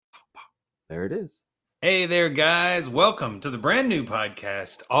There it is. Hey there, guys. Welcome to the brand new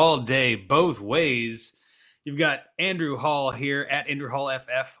podcast, All Day, Both Ways. You've got Andrew Hall here at Andrew Hall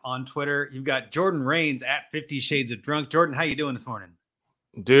FF on Twitter. You've got Jordan Rains at 50 Shades of Drunk. Jordan, how you doing this morning?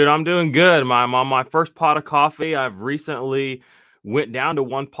 Dude, I'm doing good. I'm on my first pot of coffee. I've recently went down to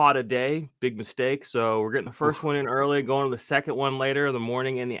one pot a day. Big mistake. So we're getting the first one in early, going to the second one later, the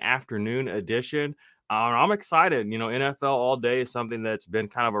morning and the afternoon edition. I'm excited. NFL all day is something that's been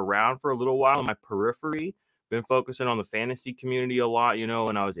kind of around for a little while in my periphery. Been focusing on the fantasy community a lot,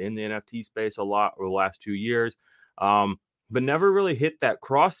 and I was in the NFT space a lot over the last 2 years. But never really hit that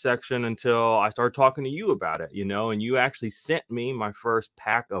cross section until I started talking to you about it, and you actually sent me my first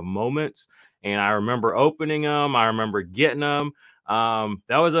pack of moments, and I remember opening them. I remember getting them.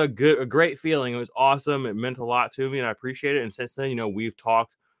 That was a great feeling. It was awesome. It meant a lot to me, and I appreciate it. And since then, we've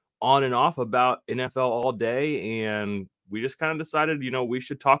talked on and off about NFL all day, and we just kind of decided, we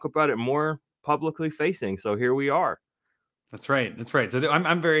should talk about it more publicly facing. So here we are. That's right. That's right. So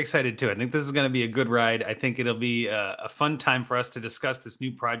I'm very excited too. I think this is going to be a good ride. I think it'll be a fun time for us to discuss this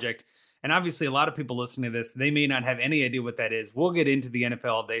new project. And obviously, a lot of people listening to this, they may not have any idea what that is. We'll get into the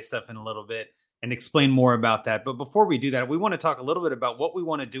NFL all day stuff in a little bit and explain more about that. But before we do that, we want to talk a little bit about what we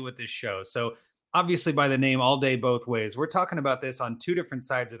want to do with this show. So obviously, by the name All Day, Both Ways, we're talking about this on two different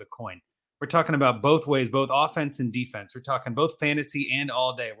sides of the coin. We're talking about both ways, both offense and defense. We're talking both fantasy and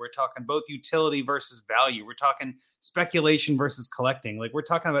all day. We're talking both utility versus value. We're talking speculation versus collecting. Like, we're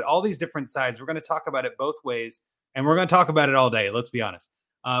talking about all these different sides. We're going to talk about it both ways, and we're going to talk about it all day. Let's be honest.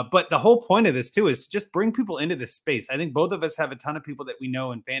 But the whole point of this too is to just bring people into this space. I think both of us have a ton of people that we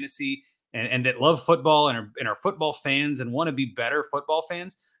know in fantasy and that love football and are football fans and want to be better football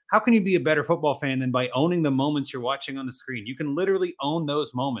fans. How can you be a better football fan than by owning the moments you're watching on the screen? You can literally own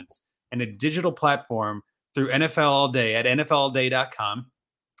those moments and a digital platform through NFL All Day at NFLAllday.com.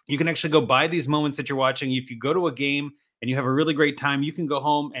 You can actually go buy these moments that you're watching. If you go to a game and you have a really great time, you can go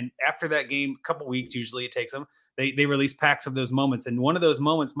home, and after that game, a couple weeks usually it takes them, they release packs of those moments. And one of those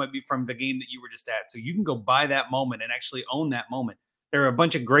moments might be from the game that you were just at. So you can go buy that moment and actually own that moment. There are a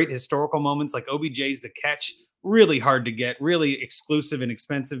bunch of great historical moments like OBJ's The Catch, really hard to get, really exclusive and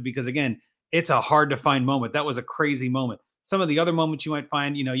expensive because, again, it's a hard to find moment. That was a crazy moment. Some of the other moments you might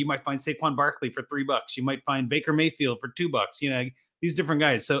find, you might find Saquon Barkley for $3. You might find Baker Mayfield for $2. These different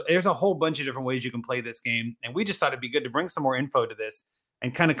guys. So there's a whole bunch of different ways you can play this game. And we just thought it'd be good to bring some more info to this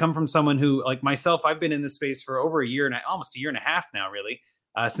and kind of come from someone who, like myself, I've been in this space for over a year and almost a year and a half now, really,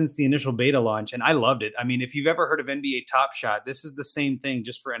 since the initial beta launch. And I loved it. I mean, if you've ever heard of NBA Top Shot, this is the same thing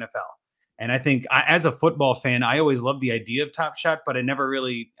just for NFL. And I think as a football fan, I always loved the idea of Top Shot, but it never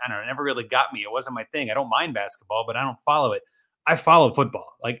really got me. It wasn't my thing. I don't mind basketball, but I don't follow it. I follow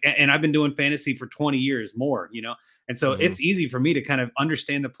football, and I've been doing fantasy for 20 years more, and so it's easy for me to kind of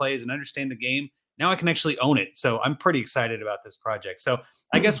understand the plays and understand the game. Now I can actually own it. So I'm pretty excited about this project. So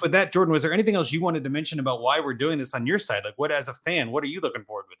I guess with that, Jordan, was there anything else you wanted to mention about why we're doing this on your side? Like, what, as a fan, what are you looking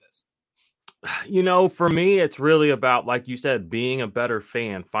forward with this? For me, it's really about, like you said, being a better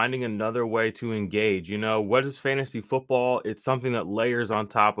fan, finding another way to engage. What is fantasy football? It's something that layers on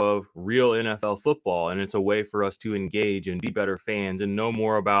top of real NFL football, and it's a way for us to engage and be better fans and know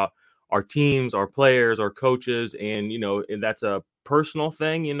more about our teams, our players, our coaches. And, that's a personal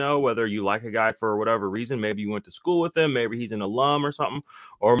thing, whether you like a guy for whatever reason. Maybe you went to school with him, maybe he's an alum or something,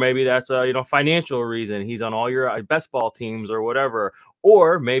 or maybe that's a, financial reason. He's on all your best ball teams or whatever.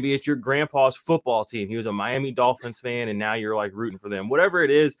 Or maybe it's your grandpa's football team. He was a Miami Dolphins fan, and now you're like rooting for them. Whatever it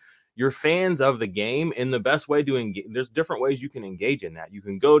is, you're fans of the game. And the best way to engage, there's different ways you can engage in that. You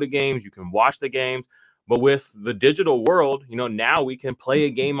can go to games, you can watch the games. But with the digital world, now we can play a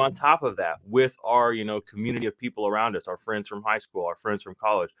game on top of that with our, community of people around us, our friends from high school, our friends from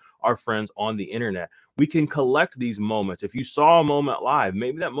college, our friends on the internet. We can collect these moments. If you saw a moment live,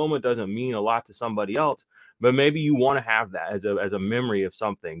 maybe that moment doesn't mean a lot to somebody else, but maybe you want to have that as a memory of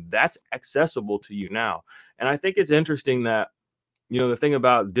something that's accessible to you now. And I think it's interesting that, the thing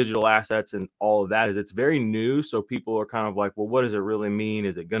about digital assets and all of that is it's very new. So people are kind of like, well, what does it really mean?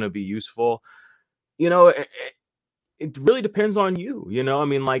 Is it going to be useful? It really depends on you. I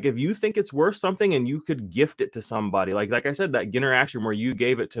mean, like, if you think it's worth something and you could gift it to somebody, like I said, that interaction where you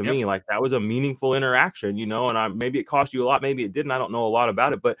gave it to me, like that was a meaningful interaction, and maybe it cost you a lot, maybe it didn't. I don't know a lot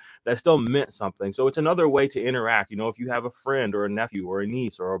about it, but that still meant something. So it's another way to interact. If you have a friend or a nephew or a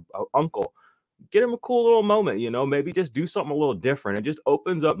niece or a uncle, get him a cool little moment, maybe just do something a little different. It just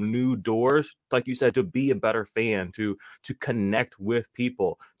opens up new doors, like you said, to be a better fan, to connect with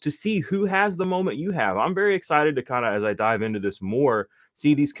people, to see who has the moment you have. I'm very excited to kind of, as I dive into this more,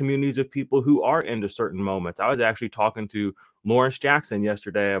 see these communities of people who are into certain moments. I was actually talking to Lawrence Jackson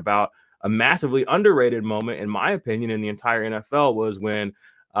yesterday about a massively underrated moment, in my opinion, in the entire NFL was when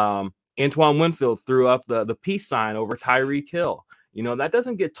Antoine Winfield threw up the peace sign over Tyreek Hill. That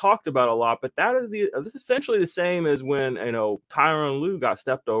doesn't get talked about a lot, but this is essentially the same as when, Tyronn Lue got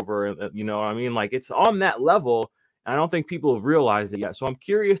stepped over. What I mean? Like, it's on that level. And I don't think people have realized it yet. So I'm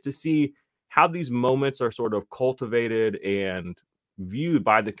curious to see how these moments are sort of cultivated and viewed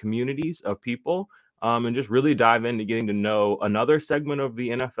by the communities of people, and just really dive into getting to know another segment of the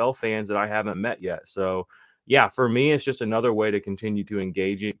NFL fans that I haven't met yet. So yeah, for me, it's just another way to continue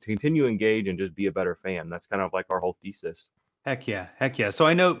engage and just be a better fan. That's kind of like our whole thesis. Heck yeah. Heck yeah. So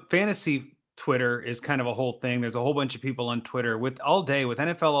I know fantasy Twitter is kind of a whole thing. There's a whole bunch of people on Twitter with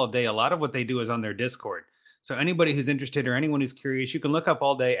NFL all day. A lot of what they do is on their Discord. So anybody who's interested or anyone who's curious, you can look up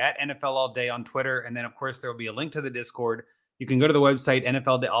all day at NFL all day on Twitter. And then, of course, there will be a link to the Discord. You can go to the website,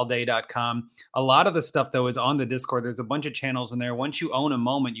 NFLallday.com. A lot of the stuff, though, is on the Discord. There's a bunch of channels in there. Once you own a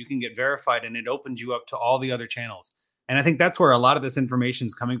moment, you can get verified and it opens you up to all the other channels. And I think that's where a lot of this information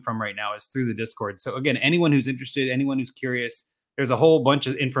is coming from right now, is through the Discord. So again, anyone who's interested, anyone who's curious, there's a whole bunch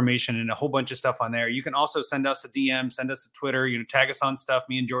of information and a whole bunch of stuff on there. You can also send us a DM, send us a Twitter, tag us on stuff.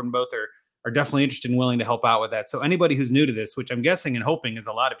 Me and Jordan both are definitely interested and willing to help out with that. So anybody who's new to this, which I'm guessing and hoping is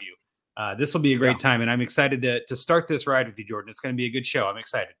a lot of you, this will be a great time. And I'm excited to start this ride with you, Jordan. It's going to be a good show. I'm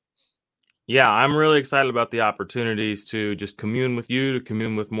excited. Yeah, I'm really excited about the opportunities to just commune with you, to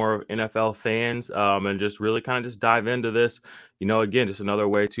commune with more NFL fans, and just really kind of just dive into this. Again, just another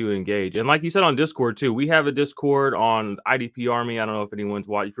way to engage. And like you said on Discord too, we have a Discord on IDP Army. I don't know if anyone's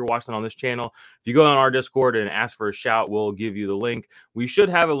watching. If you're watching on this channel, if you go on our Discord and ask for a shout, we'll give you the link. We should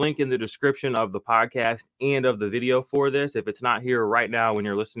have a link in the description of the podcast and of the video for this. If it's not here right now when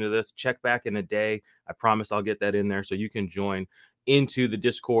you're listening to this, check back in a day. I promise I'll get that in there so you can join into the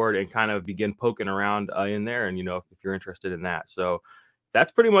Discord and kind of begin poking around in there. And, if you're interested in that. So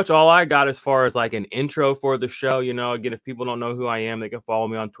that's pretty much all I got as far as like an intro for the show. Again, if people don't know who I am, they can follow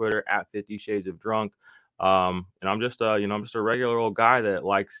me on Twitter at 50 Shades of Drunk. And I'm just I'm just a regular old guy that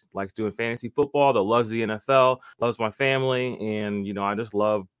likes doing fantasy football, that loves the NFL, loves my family. And, I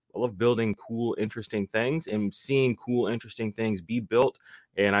love building cool, interesting things and seeing cool, interesting things be built.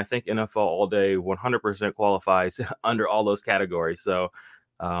 And I think NFL All Day 100% qualifies under all those categories. So,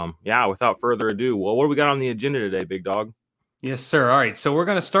 without further ado, well, what do we got on the agenda today, big dog? Yes, sir. All right. So we're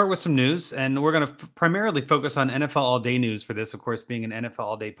going to start with some news, and we're going to primarily focus on NFL All Day news for this, of course, being an NFL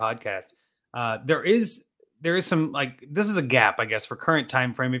All Day podcast. There is some, this is a gap, I guess, for current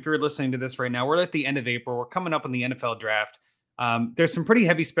time frame. If you're listening to this right now, we're at the end of April. We're coming up on the NFL draft. There's some pretty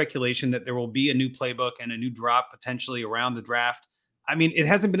heavy speculation that there will be a new playbook and a new drop potentially around the draft. I mean, it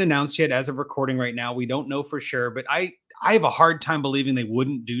hasn't been announced yet as of recording right now. We don't know for sure, but I have a hard time believing they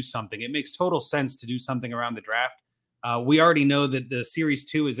wouldn't do something. It makes total sense to do something around the draft. We already know that the Series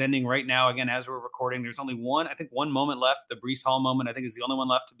 2 is ending right now. Again, as we're recording, there's only one moment left. The Breece Hall moment, I think, is the only one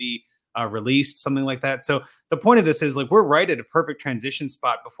left to be released, something like that. So the point of this is, we're right at a perfect transition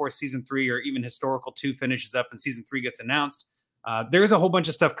spot before Season 3 or even Historical 2 finishes up and Season 3 gets announced. There's a whole bunch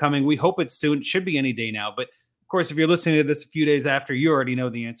of stuff coming. We hope it's soon. It should be any day now. But of course, if you're listening to this a few days after, you already know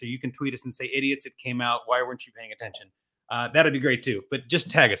the answer. You can tweet us and say, idiots, it came out. Why weren't you paying attention? That'd be great too. But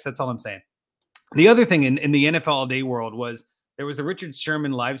just tag us. That's all I'm saying. The other thing in the NFL All Day world was there was a Richard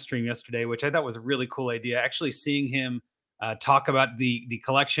Sherman live stream yesterday, which I thought was a really cool idea. Actually seeing him talk about the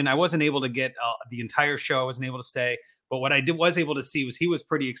collection. I wasn't able to get the entire show. I wasn't able to stay. But what I was able to see was he was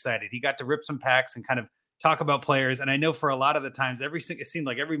pretty excited. He got to rip some packs and kind of talk about players. And I know for a lot of the times, it seemed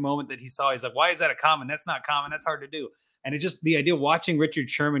like every moment that he saw, he's like, why is that a common? That's not common. That's hard to do. And it just, the idea of watching Richard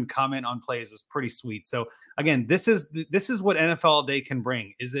Sherman comment on plays was pretty sweet. So again, this is what NFL All Day can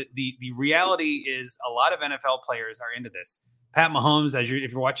bring, is that the reality is a lot of NFL players are into this. Pat Mahomes,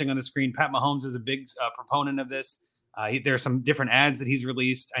 if you're watching on the screen, Pat Mahomes is a big proponent of this. There are some different ads that he's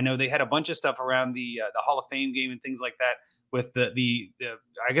released. I know they had a bunch of stuff around the Hall of Fame game and things like that, with the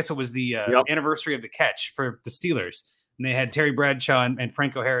I guess it was the anniversary of the catch for the Steelers. And they had Terry Bradshaw and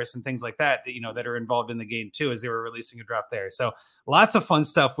Franco Harris and things like that, that are involved in the game too, as they were releasing a drop there. So lots of fun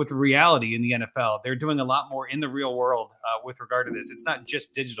stuff with reality in the NFL. They're doing a lot more in the real world with regard to this. It's not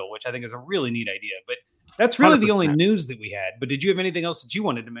just digital, which I think is a really neat idea. But that's really 100%. The only news that we had. But did you have anything else that you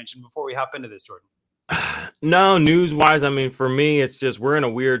wanted to mention before we hop into this, Jordan? No, news wise, I mean, for me, it's just we're in a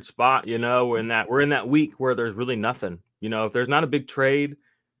weird spot, we're in that week where there's really nothing. If there's not a big trade,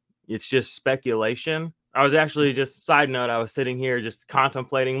 it's just speculation. I was actually, just side note, I was sitting here just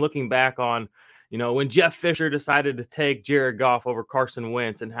contemplating, looking back on, when Jeff Fisher decided to take Jared Goff over Carson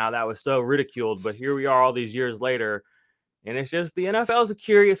Wentz and how that was so ridiculed. But here we are all these years later, and it's just the NFL is a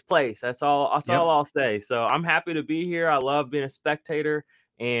curious place. That's all I'll say. So I'm happy to be here. I love being a spectator.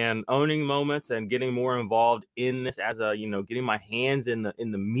 and owning moments and getting more involved in this as a, getting my hands in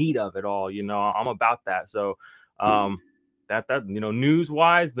the meat of it all. I'm about that. So that news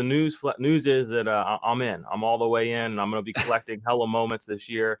wise, the news is that I'm in. I'm all the way in, and I'm going to be collecting hella moments this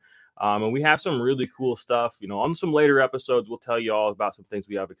year. And we have some really cool stuff. On some later episodes, we'll tell you all about some things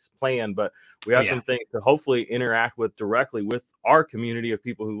we have planned, but we have some things to hopefully interact with directly with our community of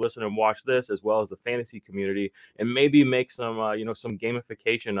people who listen and watch this, as well as the fantasy community, and maybe make some, some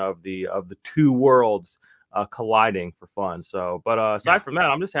gamification of the two worlds colliding for fun. So, but aside from that,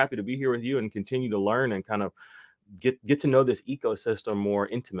 I'm just happy to be here with you and continue to learn and kind of get to know this ecosystem more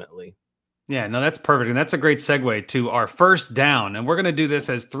intimately. Yeah, no, that's perfect. And that's a great segue to our first down. And we're going to do this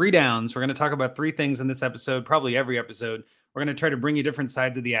as 3 downs. We're going to talk about 3 things in this episode, probably every episode. We're going to try to bring you different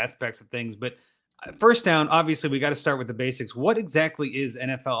sides of the aspects of things. But first down, obviously, we got to start with the basics. What exactly is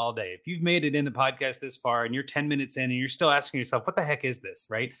NFL All Day? If you've made it in the podcast this far and you're 10 minutes in and you're still asking yourself, what the heck is this,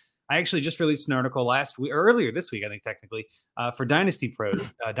 right? I actually just released an article last week, or earlier this week, I think technically, for Dynasty Pros,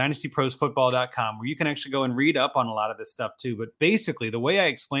 dynastyprosfootball.com, where you can actually go and read up on a lot of this stuff too. But basically, the way I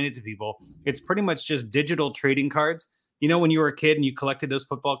explain it to people, it's pretty much just digital trading cards. When you were a kid and you collected those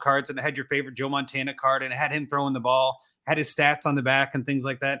football cards and it had your favorite Joe Montana card and it had him throwing the ball, had his stats on the back and things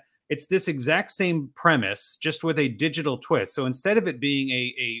like that. It's this exact same premise, just with a digital twist. So instead of it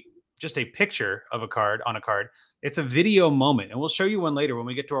being just a picture of a card on a card, it's a video moment. And we'll show you one later when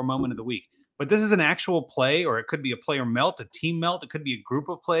we get to our moment of the week. But this is an actual play, or it could be a player melt, a team melt. It could be a group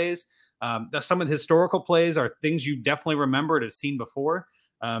of plays. Some of the historical plays are things you definitely remember and have seen before.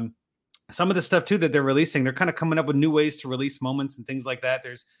 Some of the stuff too that they're releasing, they're kind of coming up with new ways to release moments and things like that.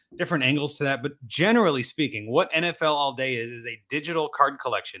 There's different angles to that. But generally speaking, what NFL All Day is a digital card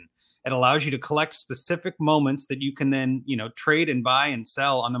collection. It allows you to collect specific moments that you can then, trade and buy and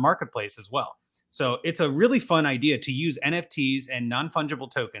sell on the marketplace as well. So it's a really fun idea to use NFTs and non-fungible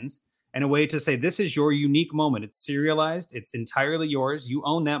tokens and a way to say, this is your unique moment. It's serialized. It's entirely yours. You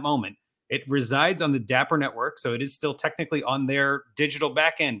own that moment. It resides on the Dapper network. So it is still technically on their digital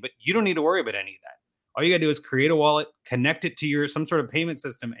backend, but you don't need to worry about any of that. All you got to do is create a wallet, connect it to some sort of payment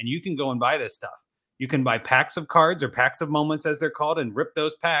system, and you can go and buy this stuff. You can buy packs of cards or packs of moments, as they're called, and rip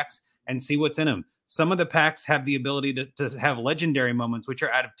those packs and see what's in them. Some of the packs have the ability to have legendary moments, which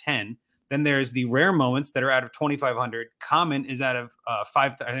are out of 10. Then there's the rare moments that are out of 2,500. Common is out of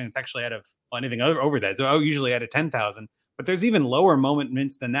 5. I think it's actually out of anything over that. So usually out of 10,000. But there's even lower moment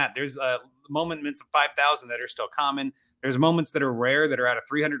mints than that. There's moment mints of 5,000 that are still common. There's moments that are rare that are out of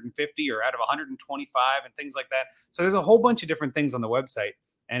 350 or out of 125 and things like that. So there's a whole bunch of different things on the website.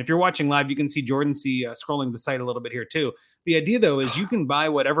 And if you're watching live, you can see Jordan scrolling the site a little bit here too. The idea, though, is you can buy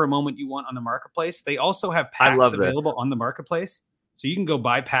whatever moment you want on the marketplace. They also have packs available on the marketplace. So you can go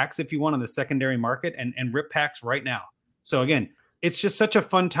buy packs if you want on the secondary market and rip packs right now. So again, it's just such a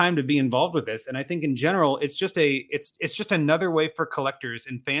fun time to be involved with this. And I think in general, it's just another way for collectors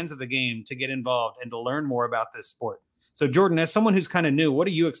and fans of the game to get involved and to learn more about this sport. So Jordan, as someone who's kind of new, what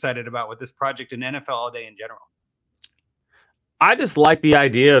are you excited about with this project and NFL All Day in general? I just like the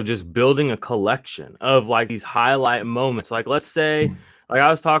idea of just building a collection of like these highlight moments. Like, let's say, like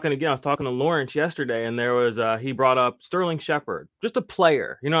I was talking to Lawrence yesterday, and there was he brought up Sterling Shepard, just a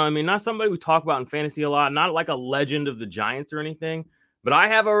player, not somebody we talk about in fantasy a lot, not like a legend of the Giants or anything, but I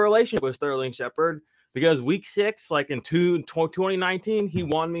have a relationship with Sterling Shepard because week 6, like in 2019, he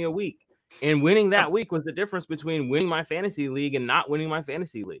won me a week, and winning that week was the difference between winning my fantasy league and not winning my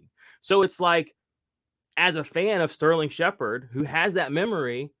fantasy league. So it's like, as a fan of Sterling Shepard, who has that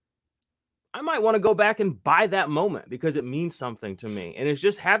memory, I might want to go back and buy that moment because it means something to me. And it's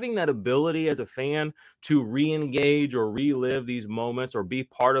just having that ability as a fan to re-engage or relive these moments or be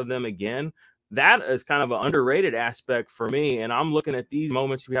part of them again. That is kind of an underrated aspect for me. And I'm looking at these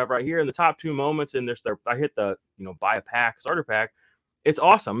moments we have right here in the top 2 moments. And I hit the, buy a pack, starter pack. It's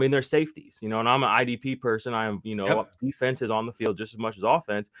awesome. I mean, there's safeties, and I'm an IDP person. I am, defense is on the field just as much as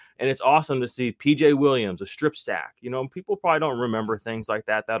offense. And it's awesome to see PJ Williams, a strip sack. People probably don't remember things like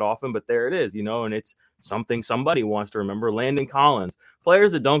that often, but there it is, and it's something somebody wants to remember. Landon Collins,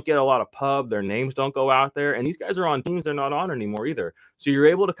 players that don't get a lot of pub, their names don't go out there. And these guys are on teams they're not on anymore either. So you're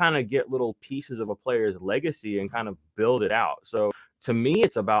able to kind of get little pieces of a player's legacy and kind of build it out. So to me,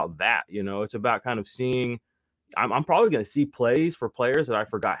 it's about that, it's about kind of seeing. I'm probably going to see plays for players that I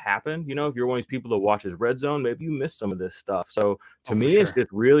forgot happened. If you're one of these people that watches Red Zone, maybe you missed some of this stuff. So to me, it's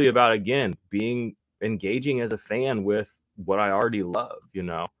just really about, again, engaging as a fan with what I already love,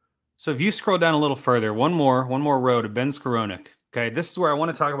 So if you scroll down a little further, one more row to Ben Skowronek. Okay, this is where I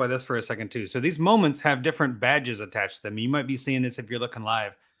want to talk about this for a second too. So these moments have different badges attached to them. You might be seeing this if you're looking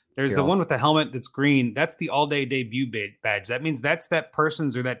live. There's the one with the helmet that's green. That's the all-day debut badge. That means that's that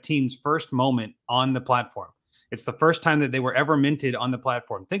person's or that team's first moment on the platform. It's the first time that they were ever minted on the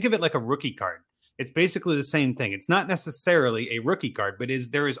platform. Think of it like a rookie card. It's basically the same thing. It's not necessarily a rookie card, but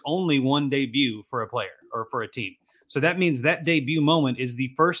there is only one debut for a player or for a team. So that means that debut moment is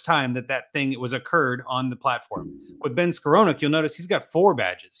the first time that thing was occurred on the platform. With Ben Skowronek, you'll notice he's got 4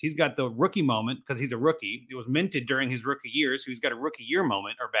 badges. He's got the rookie moment because he's a rookie. It was minted during his rookie year, so he's got a rookie year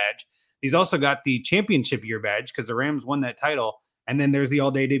moment or badge. He's also got the championship year badge because the Rams won that title. And then there's the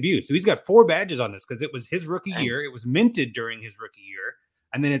all-day debut. So he's got 4 badges on this because it was his rookie year. It was minted during his rookie year.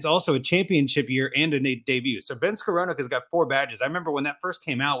 And then it's also a championship year and a debut. So Ben Skowronek has got 4 badges. I remember when that first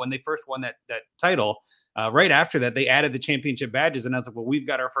came out, when they first won that title, right after that, they added the championship badges. And I was like, well, we've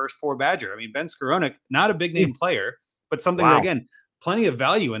got our first 4 badger. I mean, Ben Skowronek, not a big name player, but something that, again, plenty of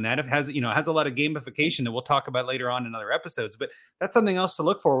value in that. It has, has a lot of gamification that we'll talk about later on in other episodes. But that's something else to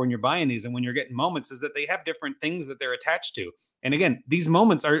look for when you're buying these and when you're getting moments, is that they have different things that they're attached to. And again, these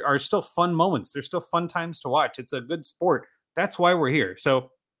moments are still fun moments. They're still fun times to watch. It's a good sport. That's why we're here.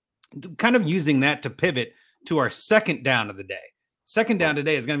 So kind of using that to pivot to our second down of the day. Second down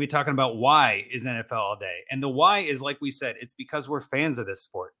today is going to be talking about why is NFL all day. And the why is, like we said, it's because we're fans of this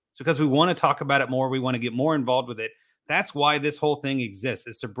sport. It's because we want to talk about it more. We want to get more involved with it. That's why this whole thing exists,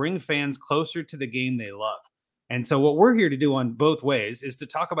 is to bring fans closer to the game they love. And so what we're here to do on both ways is to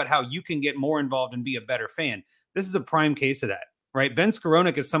talk about how you can get more involved and be a better fan. This is a prime case of that, right? Ben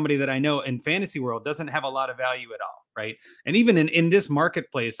Skowronek is somebody that I know in fantasy world doesn't have a lot of value at all, right? And even in this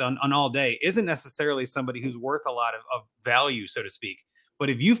marketplace on all day isn't necessarily somebody who's worth a lot of value, so to speak. But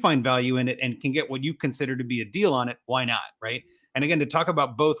if you find value in it and can get what you consider to be a deal on it, why not, right? And again, to talk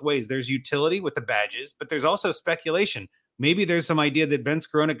about both ways, there's utility with the badges, but there's also speculation. Maybe there's some idea that Ben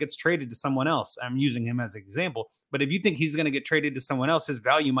Skowronek gets traded to someone else. I'm using him as an example. But if you think he's going to get traded to someone else, his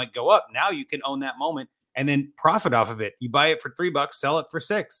value might go up. Now you can own that moment and then profit off of it. You buy it for $3, sell it for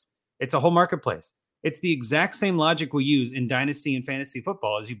 $6. It's a whole marketplace. It's the exact same logic we use in dynasty and fantasy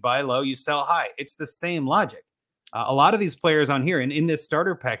football. As you buy low, you sell high. It's the same logic. A lot of these players on here, and in this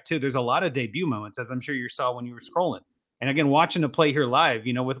starter pack too, there's a lot of debut moments, as I'm sure you saw when you were scrolling. And again, watching the play here live,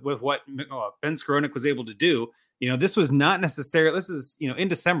 with what Ben Skowronek was able to do, this was not necessarily, this is, in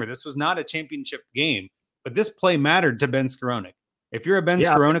December, this was not a championship game, but this play mattered to Ben Skowronek. If you're a Ben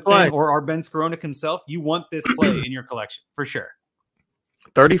Skowronek fan or are Ben Skowronek himself, you want this play in your collection for sure.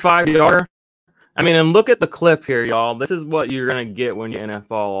 35-yarder. I mean, and look at the clip here, y'all. This is what you're going to get when you're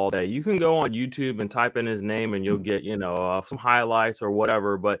NFL all day. You can go on YouTube and type in his name and you'll get, some highlights or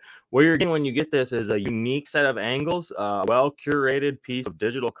whatever. But what you're getting when you get this is a unique set of angles, well-curated piece of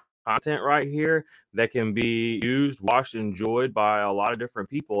digital content right here that can be used, watched, enjoyed by a lot of different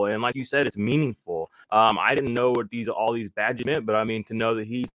people. And like you said, it's meaningful. I didn't know what all these badges meant, but I mean, to know that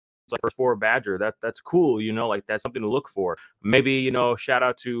he's like first 4 badger, that's cool, like that's something to look for. Maybe, shout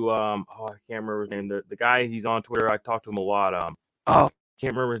out to I can't remember his name, the guy, he's on Twitter, I talk to him a lot. Can't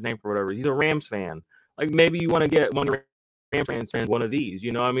remember his name for whatever. He's a Rams fan. Like maybe you want to get one of the Rams fans one of these,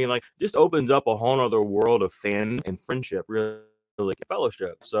 I mean, like just opens up a whole other world of fan and friendship, really like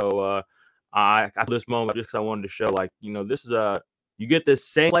fellowship. So I at this moment, just because I wanted to show, like, this is you get this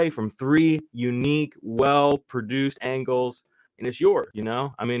same play from 3 unique, well produced angles. And it's yours,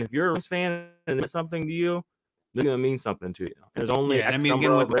 I mean, if you're a Rams fan and it's something to you, it's going to mean something to you. And there's only X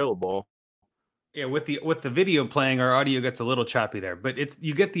number available. Yeah, with the video playing, our audio gets a little choppy there, but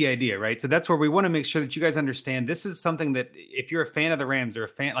you get the idea, right? So that's where we want to make sure that you guys understand this is something that if you're a fan of the Rams or a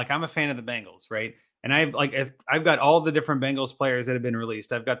fan, like I'm a fan of the Bengals, right? And I've got all the different Bengals players that have been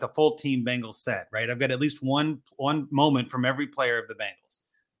released. I've got the full team Bengals set, right? I've got at least one moment from every player of the Bengals.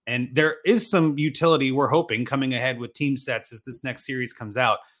 And there is some utility, we're hoping, coming ahead with team sets as this next series comes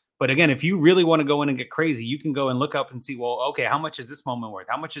out. But again, if you really want to go in and get crazy, you can go and look up and see, well, okay, how much is this moment worth?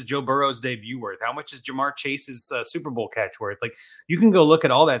 How much is Joe Burrow's debut worth? How much is Jamar Chase's Super Bowl catch worth? Like, you can go look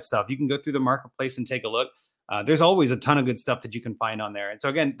at all that stuff. You can go through the marketplace and take a look. There's always a ton of good stuff that you can find on there. And so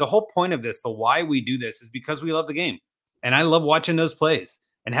again, the whole point of this, the why we do this, is because we love the game. And I love watching those plays.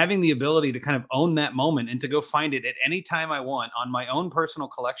 And having the ability to kind of own that moment and to go find it at any time I want on my own personal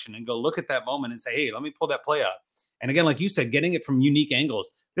collection and go look at that moment and say, hey, let me pull that play up. And again, like you said, getting it from unique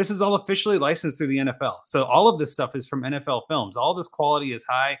angles. This is all officially licensed through the NFL. So all of this stuff is from NFL Films. All this quality is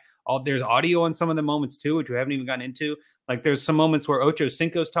high. There's audio on some of the moments too, which we haven't even gotten into. Like there's some moments where Ocho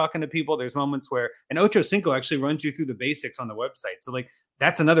Cinco's talking to people. There's moments where, and Ocho Cinco actually runs you through the basics on the website. So like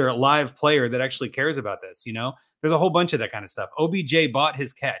that's another live player that actually cares about this, There's a whole bunch of that kind of stuff. OBJ bought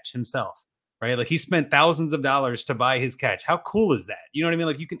his catch himself, right? Like he spent thousands of dollars to buy his catch. How cool is that? You know what I mean?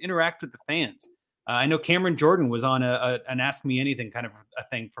 Like you can interact with the fans. I know Cameron Jordan was on an Ask Me Anything kind of a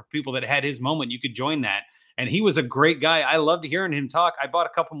thing for people that had his moment. You could join that. And he was a great guy. I loved hearing him talk. I bought a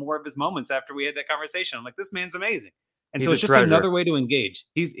couple more of his moments after we had that conversation. I'm like, this man's amazing. And He's so a it's just treasure. another way to engage.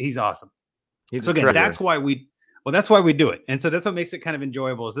 He's awesome. He's So a again, treasure. that's why we do it. And so that's what makes it kind of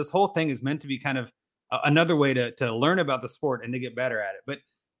enjoyable is this whole thing is meant to be kind of another way to learn about the sport and to get better at it. But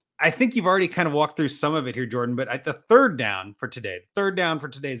I think you've already kind of walked through some of it here, Jordan. But the third down for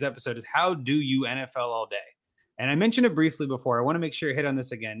today's episode is how do you NFL all day? And I mentioned it briefly before. I want to make sure you hit on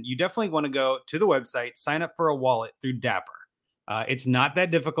this again. You definitely want to go to the website, sign up for a wallet through Dapper. It's not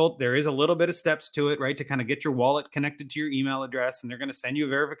that difficult. There is a little bit of steps to it, right? To kind of get your wallet connected to your email address, and they're going to send you a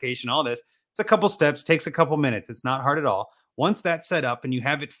verification, all this. It's a couple steps, takes a couple minutes. It's not hard at all. Once that's set up and you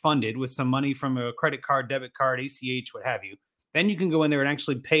have it funded with some money from a credit card, debit card, ACH, what have you, then you can go in there and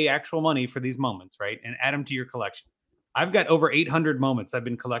actually pay actual money for these moments, right? And add them to your collection. I've got over 800 moments I've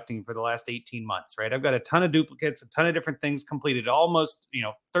been collecting for the last 18 months, right? I've got a ton of duplicates, a ton of different things completed, almost,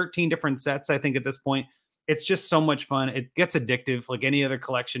 13 different sets, I think, at this point. It's just so much fun. It gets addictive like any other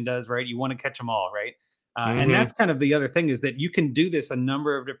collection does, right? You want to catch them all, right? And that's kind of the other thing is that you can do this a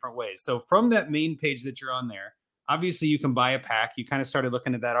number of different ways. So from that main page that you're on there, obviously you can buy a pack. You kind of started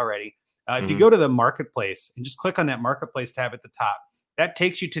looking at that already. If you go to the marketplace and just click on that marketplace tab at the top, that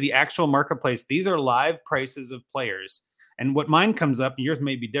takes you to the actual marketplace. These are live prices of players. And what mine comes up, and yours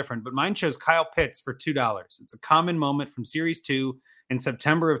may be different, but mine shows Kyle Pitts for $2. It's a common moment from Series 2 in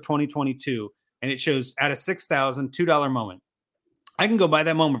September of 2022. And it shows out of 6,000, $2 moment. I can go buy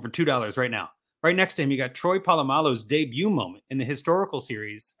that moment for $2 right now. Right next to him, you got Troy Polamalu's debut moment in the historical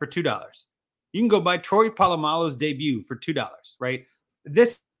series for $2. You can go buy Troy Polamalu's debut for $2, right?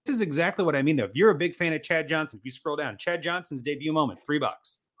 This is exactly what I mean, though. If you're a big fan of Chad Johnson, if you scroll down, Chad Johnson's debut moment, $3,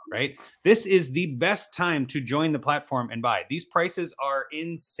 right? This is the best time to join the platform and buy. These prices are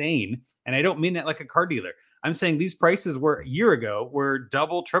insane. And I don't mean that like a car dealer. I'm saying these prices were a year ago were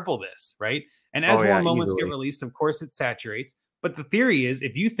double, triple this, right? And as more moments get released, of course, it saturates. But the theory is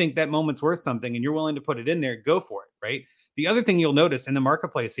if you think that moment's worth something and you're willing to put it in there, go for it, right? The other thing you'll notice in the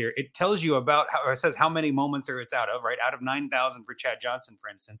marketplace here, it tells you about how, or it says how many moments are it's out of, right? Out of 9,000 for Chad Johnson, for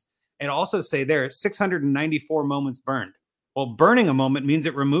instance. It also say there 694 moments burned. Well, burning a moment means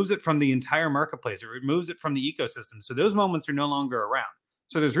it removes it from the entire marketplace. It removes it from the ecosystem. So those moments are no longer around.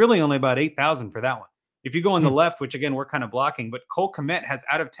 So there's really only about 8,000 for that one. If you go on the left, which again, we're kind of blocking, but Cole Kmet has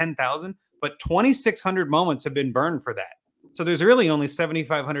out of 10,000, but 2,600 moments have been burned for that. So there's really only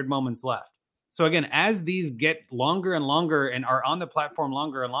 7,500 moments left. So again, as these get longer and longer and are on the platform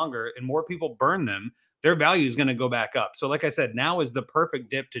longer and longer and more people burn them, their value is going to go back up. So like I said, now is the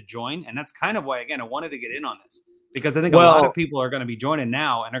perfect dip to join. And that's kind of why, again, I wanted to get in on this because I think a lot of people are going to be joining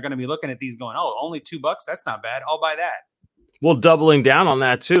now and are going to be looking at these going, oh, only $2. That's not bad. I'll buy that. Well, doubling down on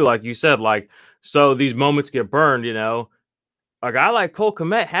that too, like you said, so these moments get burned, a guy like Cole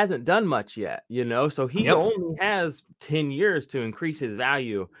Kmet hasn't done much yet, so he only has 10 years to increase his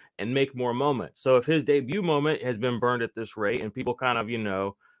value and make more moments. So if his debut moment has been burned at this rate and people kind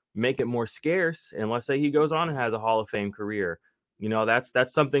of, make it more scarce, and let's say he goes on and has a Hall of Fame career,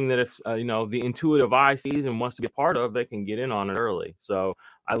 that's something that if, the intuitive eye sees and wants to be a part of, they can get in on it early. So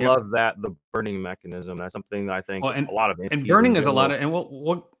I love that, the burning mechanism. That's something that I think a lot of and burning is a lot of, and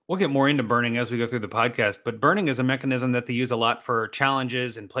we'll get more into burning as we go through the podcast, but burning is a mechanism that they use a lot for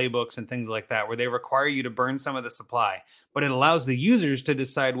challenges and playbooks and things like that, where they require you to burn some of the supply, but it allows the users to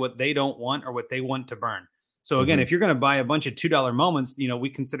decide what they don't want or what they want to burn. So again, if you're going to buy a bunch of $2 moments, we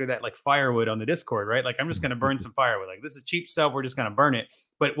consider that like firewood on the Discord, right? Like I'm just going to burn some firewood. Like this is cheap stuff. We're just going to burn it.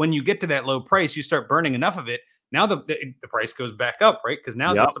 But when you get to that low price, you start burning enough of it. Now the price goes back up, right? Because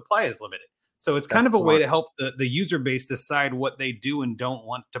now the supply is limited. So it's kind of a way to help the user base decide what they do and don't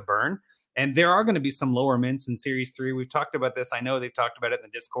want to burn. And there are going to be some lower mints in Series 3. We've talked about this. I know they've talked about it in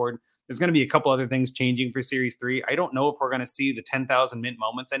the Discord. There's going to be a couple other things changing for Series 3. I don't know if we're going to see the 10,000 mint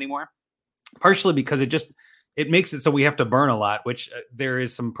moments anymore, partially because it makes it so we have to burn a lot, which there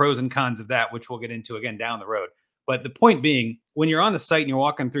is some pros and cons of that, which we'll get into again down the road. But the point being, when you're on the site and you're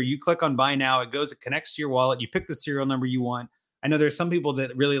walking through, you click on buy now, it connects to your wallet. You pick the serial number you want. I know there's some people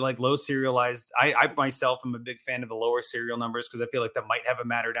that really like low serialized. I myself am a big fan of the lower serial numbers because I feel like that might have a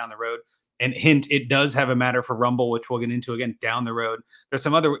matter down the road. And hint, it does have a matter for Rumble, which we'll get into again down the road. There's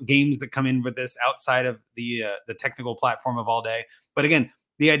some other games that come in with this outside of the technical platform of all day. But again,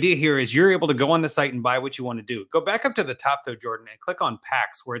 the idea here is you're able to go on the site and buy what you want to do. Go back up to the top, though, Jordan, and click on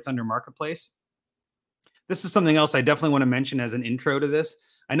packs where it's under marketplace. This is something else I definitely want to mention as an intro to this.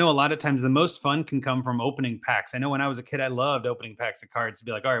 I know a lot of times the most fun can come from opening packs. I know when I was a kid, I loved opening packs of cards to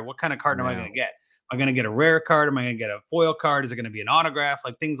be like, all right, what kind of card am I going to get? Am I going to get a rare card? Am I going to get a foil card? Is it going to be an autograph?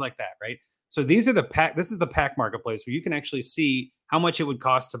 Like things like that, right? So these are the pack. This is the pack marketplace where you can actually see how much it would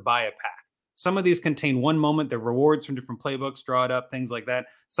cost to buy a pack. Some of these contain one moment. They're rewards from different playbooks, draw it up, things like that.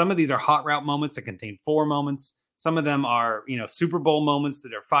 Some of these are hot route moments that contain 4 moments. Some of them are, Super Bowl moments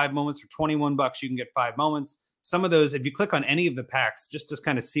that are 5 moments. For $21, you can get 5 moments. Some of those, if you click on any of the packs, just to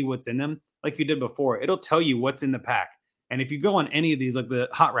kind of see what's in them, like you did before, it'll tell you what's in the pack. And if you go on any of these, like the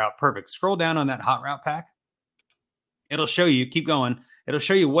hot route, perfect. Scroll down on that hot route pack. It'll show you, keep going. It'll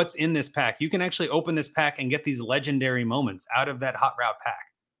show you what's in this pack. You can actually open this pack and get these legendary moments out of that hot route pack.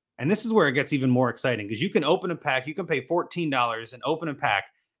 And this is where it gets even more exciting because you can open a pack. You can pay $14 and open a pack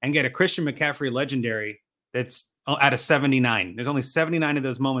and get a Christian McCaffrey legendary that's out of 79. There's only 79 of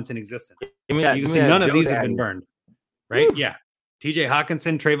those moments in existence. You can see none of these have been burned, right? Woo. Yeah. TJ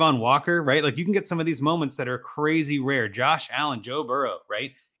Hawkinson, Trayvon Walker, right? Like you can get some of these moments that are crazy rare. Josh Allen, Joe Burrow,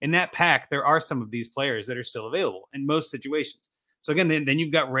 right? In that pack, there are some of these players that are still available in most situations. So again, then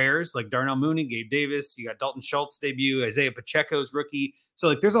you've got rares like Darnell Mooney, Gabe Davis. You got Dalton Schultz debut, Isaiah Pacheco's rookie. So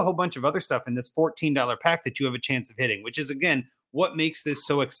like there's a whole bunch of other stuff in this $14 pack that you have a chance of hitting, which is, again, what makes this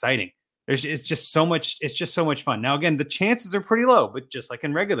so exciting. It's just so much fun. Now, again, the chances are pretty low, but just like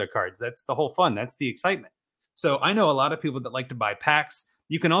in regular cards, that's the whole fun. That's the excitement. So I know a lot of people that like to buy packs.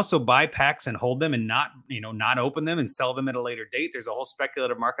 You can also buy packs and hold them and not open them and sell them at a later date. There's a whole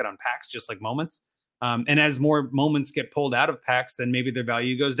speculative market on packs, just like moments. And as more moments get pulled out of packs, then maybe their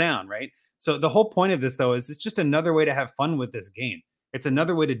value goes down, right? So the whole point of this, though, is it's just another way to have fun with this game. It's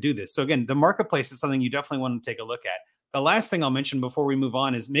another way to do this. So again, the marketplace is something you definitely want to take a look at. The last thing I'll mention before we move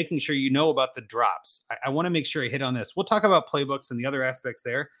on is making sure you know about the drops. I want to make sure I hit on this. We'll talk about playbooks and the other aspects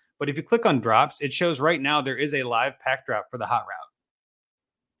there. But if you click on drops, it shows right now there is a live pack drop for the hot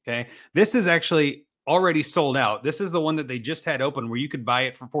route. Okay. This is actually already sold out. This is the one that they just had open where you could buy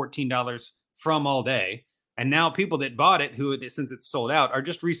it for $14 from all day. And now people that bought it, since it's sold out, are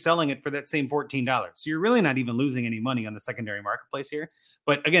just reselling it for that same $14. So you're really not even losing any money on the secondary marketplace here.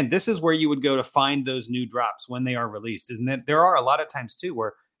 But again, this is where you would go to find those new drops when they are released. Isn't that there are a lot of times too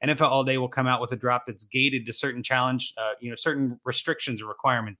where NFL All Day will come out with a drop that's gated to certain challenge, certain restrictions or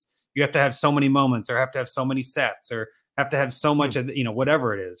requirements. You have to have so many moments, or have to have so many sets, or have to have so much of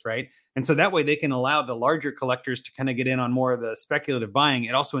whatever it is, right? And so that way they can allow the larger collectors to kind of get in on more of the speculative buying.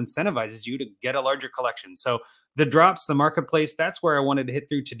 It also incentivizes you to get a larger collection. So the drops, the marketplace, that's where I wanted to hit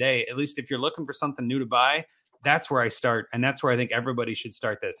through today. At least if you're looking for something new to buy, that's where I start. And that's where I think everybody should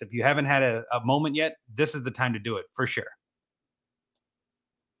start this. If you haven't had a moment yet, this is the time to do it for sure.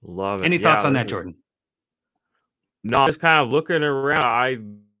 Love it. Any thoughts on that, Jordan? No, just kind of looking around.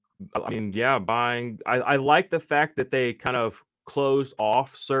 I mean, yeah, buying. I like the fact that they kind of close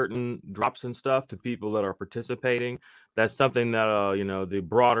off certain drops and stuff to people that are participating. That's something that the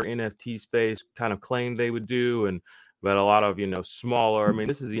broader NFT space kind of claimed they would do, but a lot of smaller. I mean,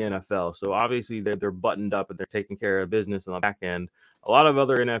 this is the NFL, so obviously they're buttoned up and they're taking care of business on the back end. A lot of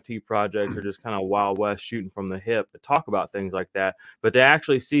other NFT projects are just kind of Wild West, shooting from the hip to talk about things like that. But to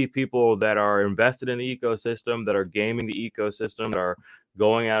actually see people that are invested in the ecosystem, that are gaming the ecosystem, that are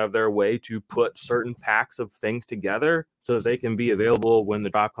going out of their way to put certain packs of things together so that they can be available when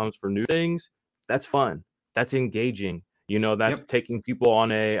the drop comes for new things, that's fun. That's engaging. That's taking people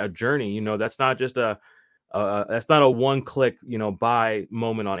on a journey. That's not just that's not a one-click, buy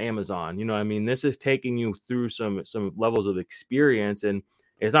moment on Amazon. You know what I mean? This is taking you through some levels of experience, and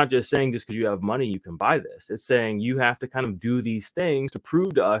it's not just saying just because you have money you can buy this. It's saying you have to kind of do these things to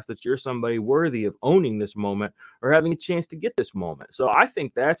prove to us that you're somebody worthy of owning this moment or having a chance to get this moment. So I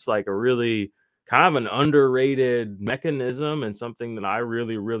think that's like a really kind of an underrated mechanism and something that I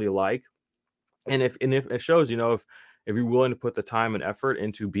really, really like. And if it shows, if you're willing to put the time and effort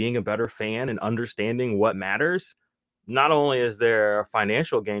into being a better fan and understanding what matters, not only is there a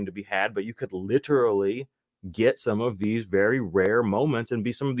financial gain to be had, but you could literally get some of these very rare moments and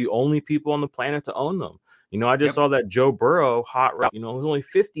be some of the only people on the planet to own them. I just saw that Joe Burrow hot route, there's only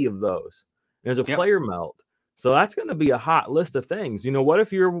 50 of those. There's a player melt. So that's going to be a hot list of things. What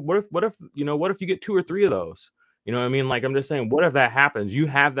if you get 2 or 3 of those? You know what I mean? Like, I'm just saying, what if that happens? You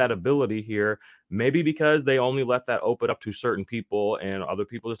have that ability here, maybe because they only let that open up to certain people and other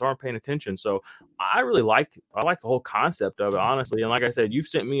people just aren't paying attention. So I like the whole concept of it, honestly. And like I said, you've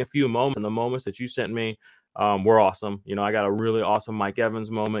sent me a few moments, and the moments that you sent me were awesome. I got a really awesome Mike Evans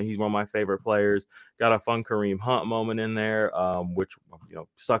moment. He's one of my favorite players. Got a fun Kareem Hunt moment in there, which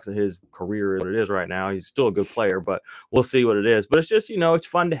sucks that his career is what it is right now. He's still a good player, but we'll see what it is. But it's just it's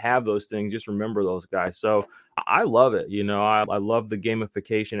fun to have those things. Just remember those guys. So I love it. I love the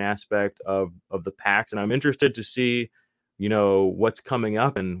gamification aspect of the packs, and I'm interested to see what's coming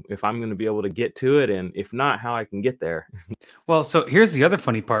up and if I'm going to be able to get to it, and if not, how I can get there. Well, so here's the other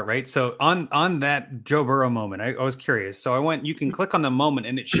funny part, right? So on that Joe Burrow moment, I was curious. So I went, you can click on the moment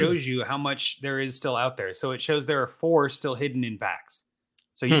and it shows you how much there is still out there. So it shows there are 4 still hidden in packs.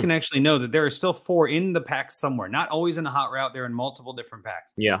 So you Hmm. can actually know that there are still 4 in the packs somewhere, not always in the hot route. They're in multiple different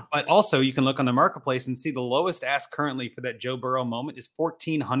packs. Yeah. But also you can look on the marketplace and see the lowest ask currently for that Joe Burrow moment is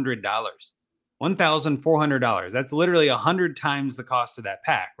 $1,400. $1,400. That's literally 100 times the cost of that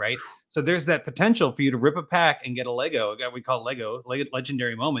pack, right? So there's that potential for you to rip a pack and get a Lego, we call Lego,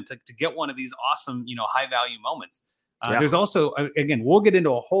 legendary moment, to get one of these awesome, high value moments. Yeah. There's also, again, we'll get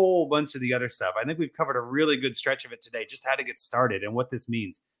into a whole bunch of the other stuff. I think we've covered a really good stretch of it today, just how to get started and what this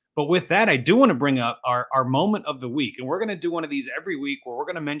means. But with that, I do want to bring up our moment of the week. And we're going to do one of these every week where we're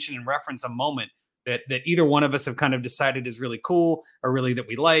going to mention and reference a moment that either one of us have kind of decided is really cool or really that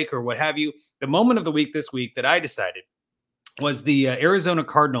we like or what have you. The moment of the week this week that I decided was the Arizona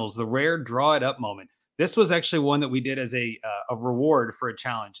Cardinals, the rare draw it up moment. This was actually one that we did as a reward for a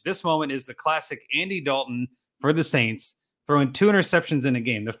challenge. This moment is the classic Andy Dalton for the Saints, throwing 2 interceptions in a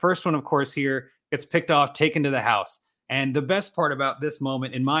game. The first one, of course, here gets picked off, taken to the house. And the best part about this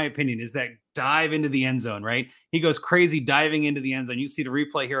moment, in my opinion, is that dive into the end zone, right? He goes crazy diving into the end zone. You see the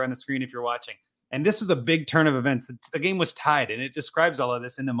replay here on the screen if you're watching. And this was a big turn of events. The game was tied, and it describes all of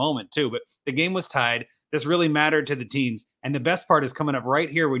this in the moment too. But the game was tied. This really mattered to the teams. And the best part is coming up right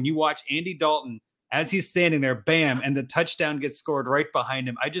here when you watch Andy Dalton as he's standing there, bam, and the touchdown gets scored right behind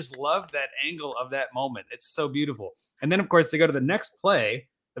him. I just love that angle of that moment. It's so beautiful. And then, of course, they go to the next play,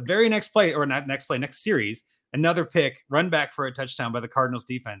 the very next play, or not next play, next series, another pick, run back for a touchdown by the Cardinals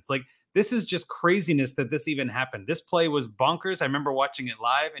defense. Like, this is just craziness that this even happened. This play was bonkers. I remember watching it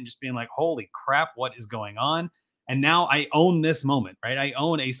live and just being like, holy crap, what is going on? And now I own this moment, right? I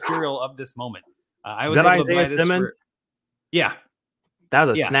own a serial of this moment. I was able to buy this for, yeah. That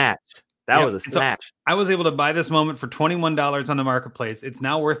was a snatch. That was a snatch. So I was able to buy this moment for $21 on the marketplace. It's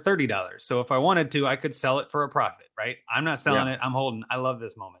now worth $30. So if I wanted to, I could sell it for a profit, right? I'm not selling it. I'm holding. I love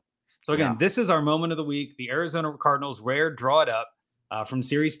this moment. So again, this is our moment of the week. The Arizona Cardinals rare draw it up from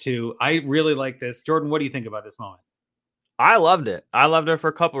Series 2. I really like this. Jordan, what do you think about this moment? I loved it. I loved it for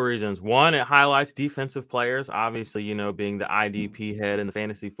a couple of reasons. One, it highlights defensive players. Obviously, being the IDP head in the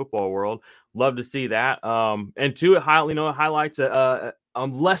fantasy football world, love to see that. And two, it highlights a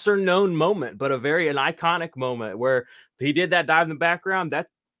lesser known moment, but an iconic moment where he did that dive in the background.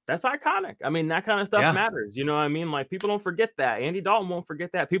 That's iconic. I mean, that kind of stuff matters. You know what I mean? Like, people don't forget that. Andy Dalton won't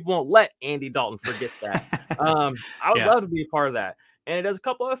forget that. People won't let Andy Dalton forget that. I would love to be a part of that. And it does a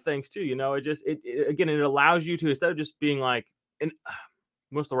couple of things too. It allows you to, instead of just being like,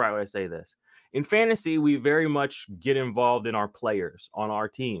 what's the right way to say this? In fantasy, we very much get involved in our players on our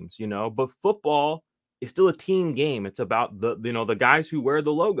teams, but football is still a team game. It's about the guys who wear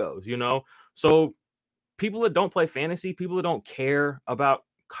the logos, So people that don't play fantasy, people that don't care about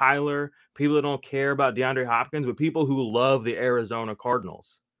Kyler, people that don't care about DeAndre Hopkins, but people who love the Arizona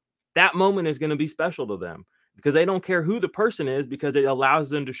Cardinals, that moment is going to be special to them because they don't care who the person is, because it allows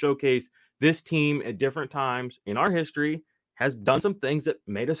them to showcase this team at different times in our history has done some things that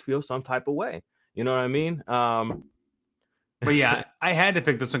made us feel some type of way. You know what I mean? But yeah, I had to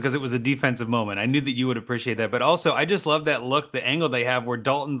pick this one because it was a defensive moment. I knew that you would appreciate that. But also, I just love that look, the angle they have where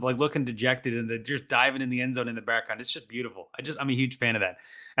Dalton's like looking dejected and they're just diving in the end zone in the background. It's just beautiful. I'm a huge fan of that.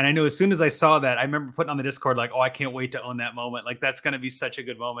 And I know as soon as I saw that, I remember putting on the Discord, like, oh, I can't wait to own that moment. Like, that's going to be such a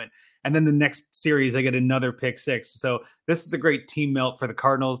good moment. And then the next series, I get another pick 6. So this is a great team melt for the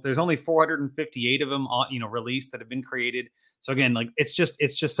Cardinals. There's only 458 of them, released that have been created. So again, like, it's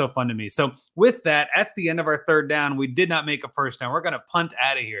just so fun to me. So with that, that's the end of our third down. We did not make a first down. We're going to punt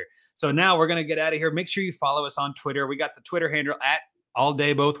out of here. So now we're going to get out of here. Make sure you follow us on Twitter. We got the Twitter handle at All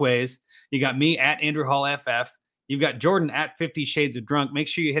Day Both Ways. You got me at Andrew Hall FF. You've got Jordan at 50 Shades of Drunk. Make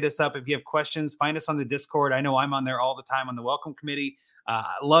sure you hit us up if you have questions. Find us on the Discord. I know I'm on there all the time on the Welcome Committee.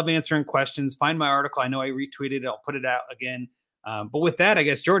 I love answering questions. Find my article. I know I retweeted it. I'll put it out again. But with that, I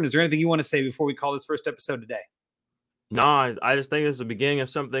guess, Jordan, is there anything you want to say before we call this first episode today? No, I just think it's the beginning of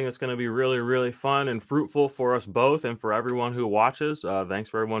something that's going to be really, really fun and fruitful for us both and for everyone who watches. Thanks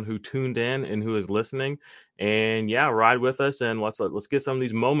for everyone who tuned in and who is listening. And yeah, ride with us and let's get some of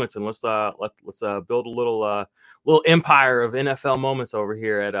these moments and let's build a little empire of NFL moments over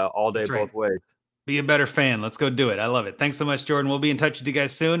here at All Day Both Ways. Be a better fan. Let's go do it. I love it. Thanks so much, Jordan. We'll be in touch with you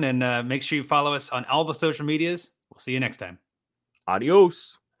guys soon, and make sure you follow us on all the social medias. We'll see you next time.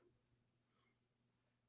 Adios.